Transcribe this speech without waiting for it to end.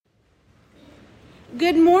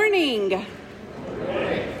Good morning.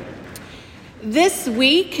 This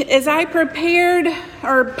week, as I prepared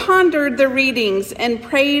or pondered the readings and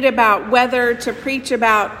prayed about whether to preach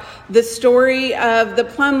about the story of the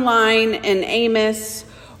plumb line in Amos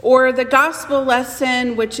or the gospel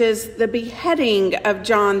lesson, which is the beheading of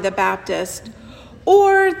John the Baptist,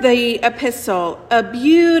 or the epistle, a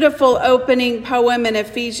beautiful opening poem in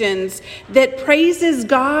Ephesians that praises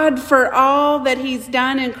God for all that he's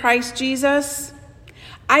done in Christ Jesus,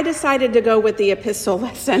 I decided to go with the epistle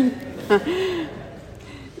lesson.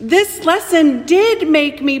 This lesson did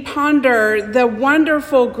make me ponder the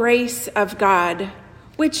wonderful grace of God,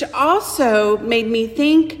 which also made me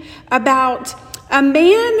think about a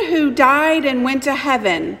man who died and went to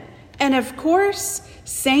heaven. And of course,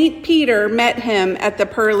 St. Peter met him at the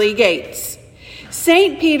pearly gates.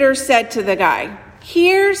 St. Peter said to the guy,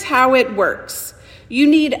 "Here's how it works. You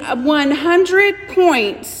need 100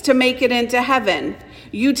 points to make it into heaven.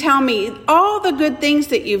 You tell me all the good things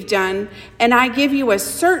that you've done, and I give you a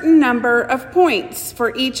certain number of points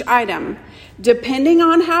for each item. Depending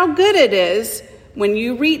on how good it is, when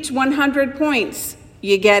you reach 100 points,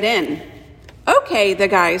 you get in." "Okay," the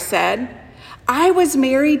guy said. "I was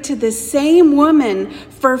married to the same woman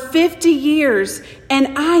for 50 years, and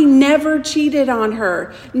I never cheated on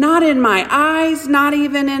her. Not in my eyes, not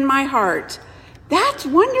even in my heart." "That's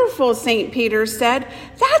wonderful," St. Peter said.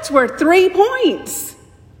 "That's worth 3 points."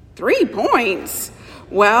 3 points?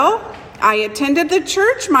 "Well, I attended the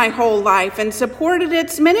church my whole life and supported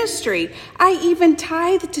its ministry. I even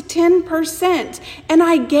tithed to 10%, and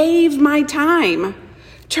I gave my time."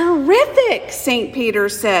 "Terrific," St. Peter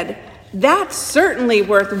said. "That's certainly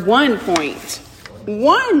worth 1 point.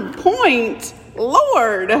 1 point?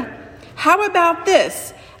 Lord! How about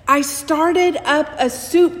this? I started up a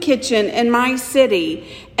soup kitchen in my city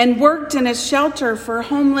and worked in a shelter for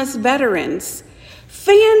homeless veterans."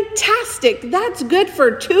 "Fantastic. That's good for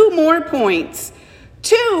 2 more points."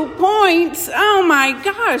 2 points? Oh my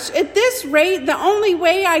gosh. At this rate, the only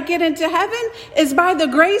way I get into heaven is by the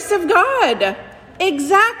grace of God.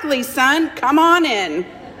 Exactly, son. Come on in.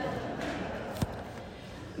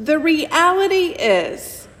 The reality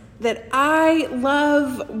is that I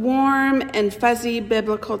love warm and fuzzy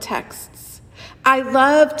biblical texts. I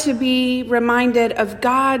love to be reminded of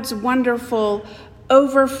God's wonderful,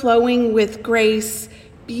 overflowing with grace,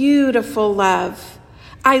 beautiful love.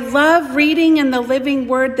 I love reading in the living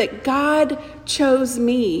word that God chose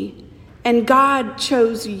me and God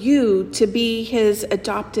chose you to be his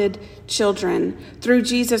adopted children through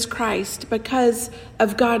Jesus Christ because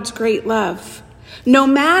of God's great love. No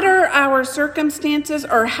matter our circumstances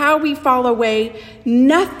or how we fall away,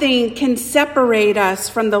 nothing can separate us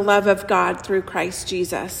from the love of God through Christ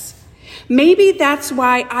Jesus. Maybe that's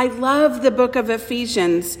why I love the book of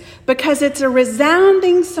Ephesians, because it's a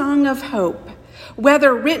resounding song of hope,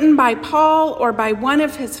 whether written by Paul or by one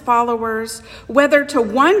of his followers, whether to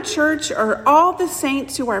one church or all the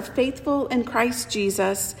saints who are faithful in Christ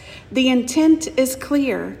Jesus. The intent is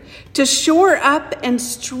clear: to shore up and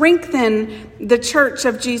strengthen the church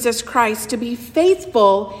of Jesus Christ to be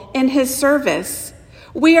faithful in his service.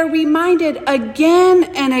 We are reminded again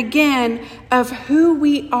and again of who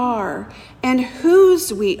we are and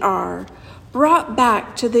whose we are, brought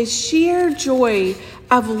back to the sheer joy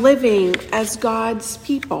of living as God's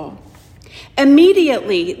people.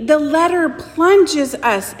 Immediately, the letter plunges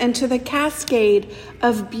us into the cascade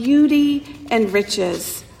of beauty and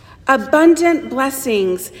riches. Abundant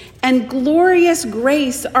blessings and glorious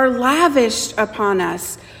grace are lavished upon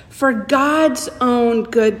us for God's own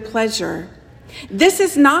good pleasure. This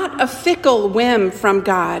is not a fickle whim from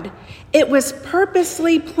God. It was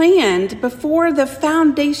purposely planned before the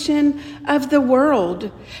foundation of the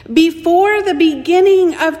world. Before the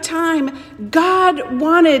beginning of time, God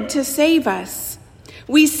wanted to save us.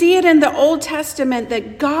 We see it in the Old Testament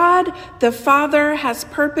that God the Father has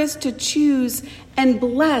purposed to choose and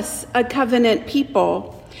bless a covenant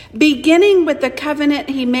people, beginning with the covenant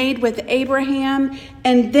he made with Abraham,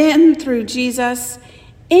 and then through Jesus,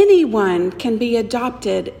 anyone can be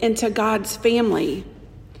adopted into God's family.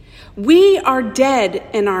 We are dead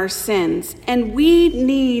in our sins, and we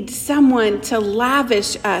need someone to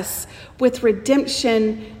lavish us with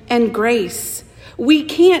redemption and grace. We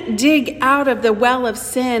can't dig out of the well of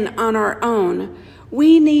sin on our own.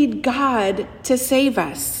 We need God to save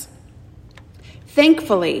us.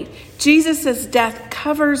 Thankfully, Jesus' death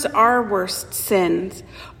covers our worst sins,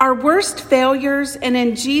 our worst failures, and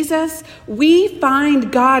in Jesus, we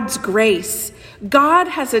find God's grace. God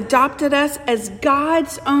has adopted us as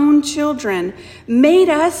God's own children, made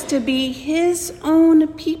us to be his own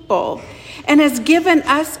people, and has given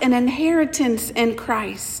us an inheritance in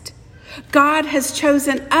Christ. God has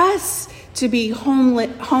chosen us to be holy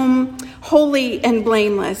and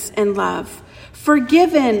blameless in love,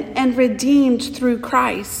 forgiven and redeemed through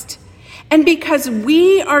Christ. And because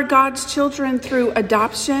we are God's children through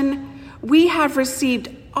adoption, we have received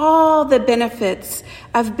all the benefits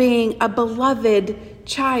of being a beloved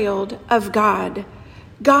child of God.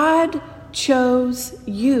 God chose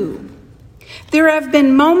you. There have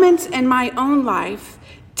been moments in my own life,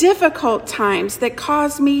 difficult times, that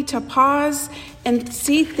caused me to pause and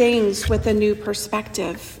see things with a new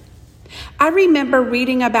perspective. I remember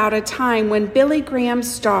reading about a time when Billy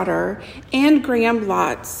Graham's daughter, Anne Graham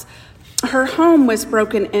Lotz, her home was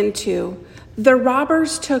broken into. The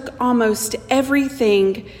robbers took almost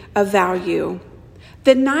everything of value.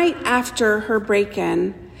 The night after her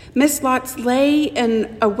break-in, Miss Lotz lay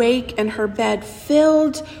awake in her bed,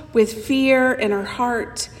 filled with fear in her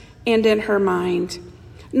heart and in her mind.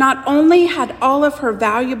 Not only had all of her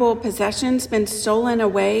valuable possessions been stolen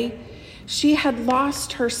away, she had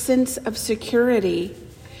lost her sense of security.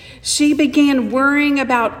 She began worrying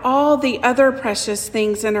about all the other precious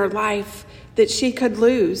things in her life that she could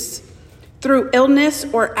lose. Through illness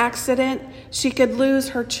or accident, she could lose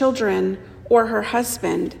her children or her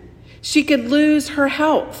husband. She could lose her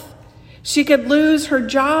health. She could lose her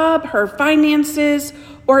job, her finances,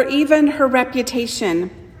 or even her reputation.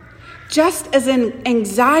 Just as an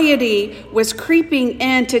anxiety was creeping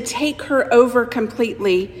in to take her over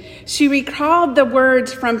completely, she recalled the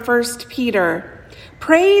words from 1 Peter.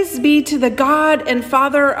 Praise be to the God and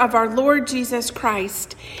Father of our Lord Jesus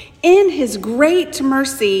Christ. In his great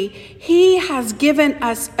mercy, he has given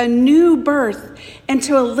us a new birth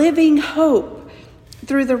into a living hope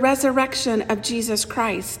through the resurrection of Jesus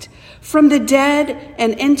Christ from the dead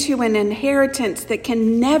and into an inheritance that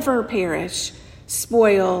can never perish,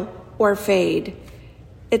 spoil, or fade.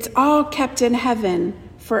 It's all kept in heaven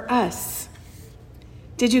for us.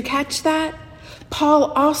 Did you catch that?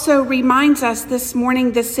 Paul also reminds us this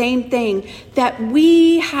morning the same thing, that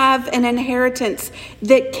we have an inheritance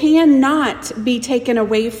that cannot be taken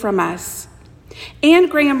away from us. Anne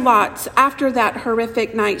Graham Lotz, after that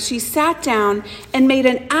horrific night, she sat down and made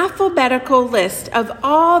an alphabetical list of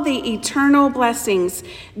all the eternal blessings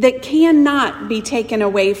that cannot be taken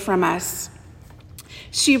away from us.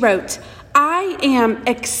 She wrote, I am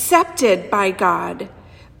accepted by God,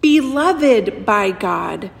 beloved by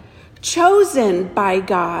God, chosen by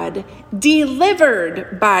God,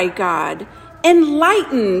 delivered by God,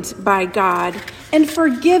 enlightened by God, and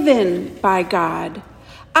forgiven by God.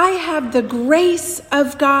 I have the grace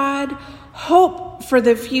of God, hope for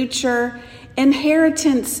the future,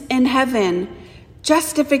 inheritance in heaven,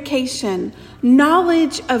 justification,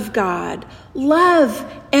 knowledge of God,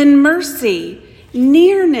 love and mercy,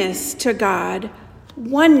 nearness to God,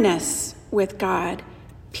 oneness with God,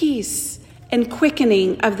 peace, and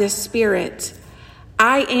quickening of the Spirit.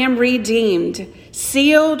 I am redeemed,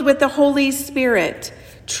 sealed with the Holy Spirit,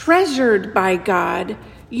 treasured by God,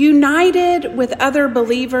 united with other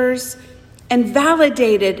believers, and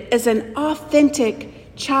validated as an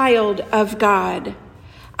authentic child of God.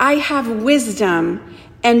 I have wisdom,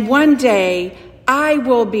 and one day I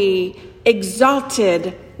will be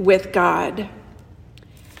exalted with God.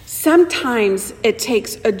 Sometimes it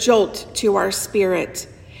takes a jolt to our spirit,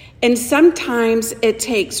 and sometimes it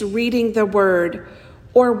takes reading the Word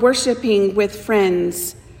or worshiping with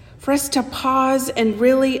friends for us to pause and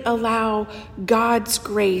really allow God's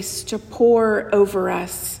grace to pour over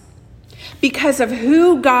us. Because of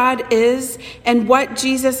who God is and what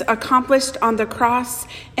Jesus accomplished on the cross,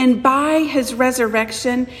 and by his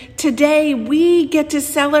resurrection, today we get to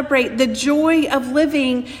celebrate the joy of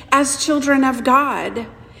living as children of God.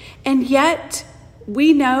 And yet,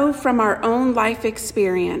 we know from our own life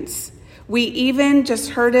experience, we even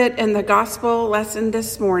just heard it in the gospel lesson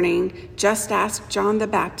this morning, just ask John the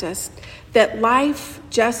Baptist, that life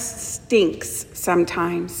just stinks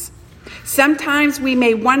sometimes. Sometimes we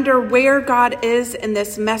may wonder where God is in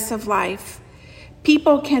this mess of life.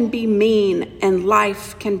 People can be mean and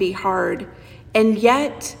life can be hard. And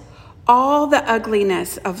yet, all the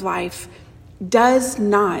ugliness of life does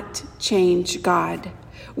not change God.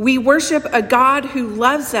 We worship a God who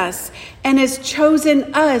loves us and has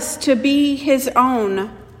chosen us to be his own.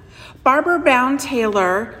 Barbara Brown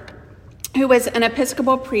Taylor, who was an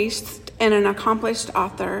Episcopal priest and an accomplished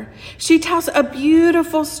author, she tells a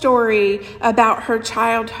beautiful story about her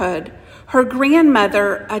childhood. Her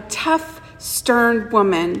grandmother, a tough stern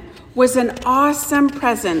woman was an awesome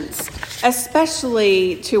presence,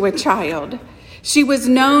 especially to a child. She was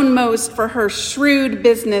known most for her shrewd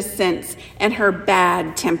business sense and her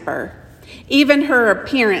bad temper. Even her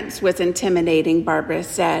appearance was intimidating, Barbara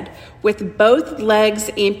said, with both legs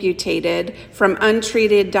amputated from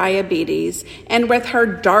untreated diabetes and with her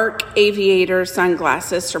dark aviator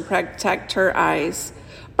sunglasses to protect her eyes.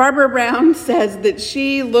 Barbara Brown says that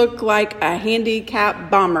she looked like a handicapped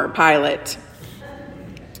bomber pilot.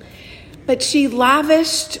 But she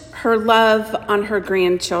lavished her love on her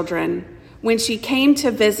grandchildren. When she came to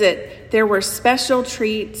visit, there were special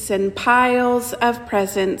treats and piles of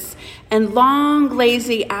presents and long,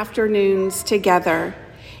 lazy afternoons together.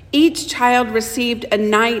 Each child received a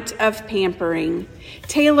night of pampering.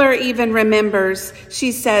 Taylor even remembers,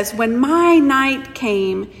 she says, when my night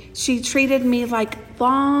came, she treated me like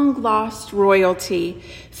long-lost royalty,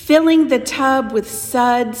 filling the tub with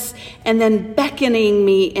suds and then beckoning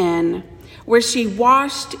me in, where she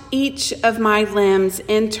washed each of my limbs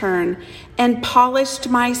in turn and polished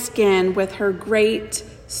my skin with her great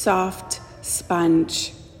soft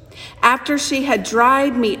sponge. After she had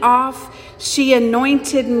dried me off, she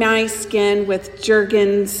anointed my skin with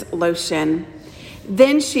Jergens lotion.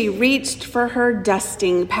 Then she reached for her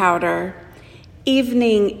dusting powder,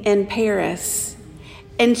 Evening in Paris,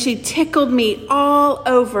 and she tickled me all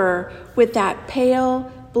over with that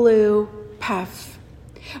pale blue puff.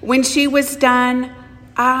 When she was done,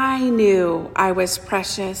 I knew I was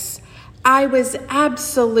precious. I was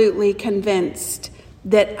absolutely convinced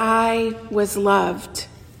that I was loved.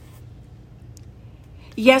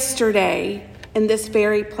 Yesterday, in this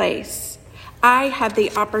very place, I had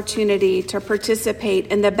the opportunity to participate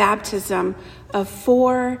in the baptism of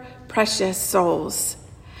 4 precious souls.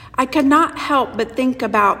 I could not help but think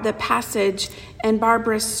about the passage in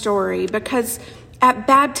Barbara's story, because at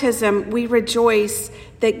baptism we rejoice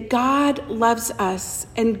that God loves us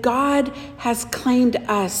and God has claimed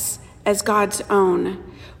us as God's own.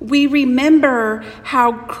 We remember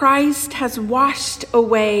how Christ has washed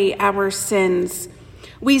away our sins.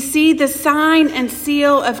 We see the sign and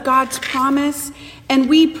seal of God's promise, and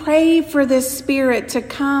we pray for the Spirit to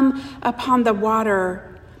come upon the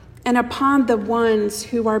water and upon the ones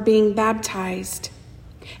who are being baptized.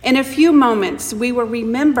 In a few moments, we will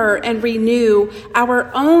remember and renew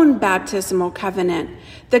our own baptismal covenant,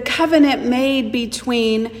 the covenant made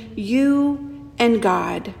between you and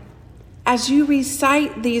God. As you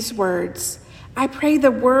recite these words, I pray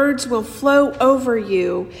the words will flow over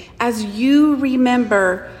you as you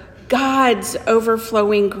remember God's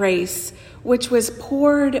overflowing grace, which was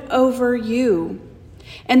poured over you.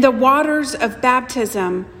 In the waters of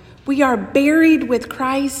baptism, we are buried with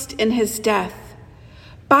Christ in his death.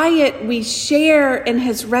 By it, we share in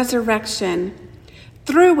his resurrection.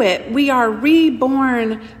 Through it, we are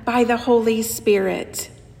reborn by the Holy Spirit.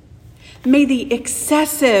 May the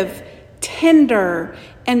excessive, tender,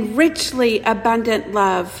 and richly abundant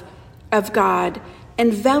love of God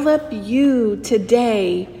envelop you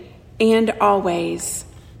today and always.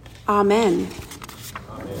 Amen.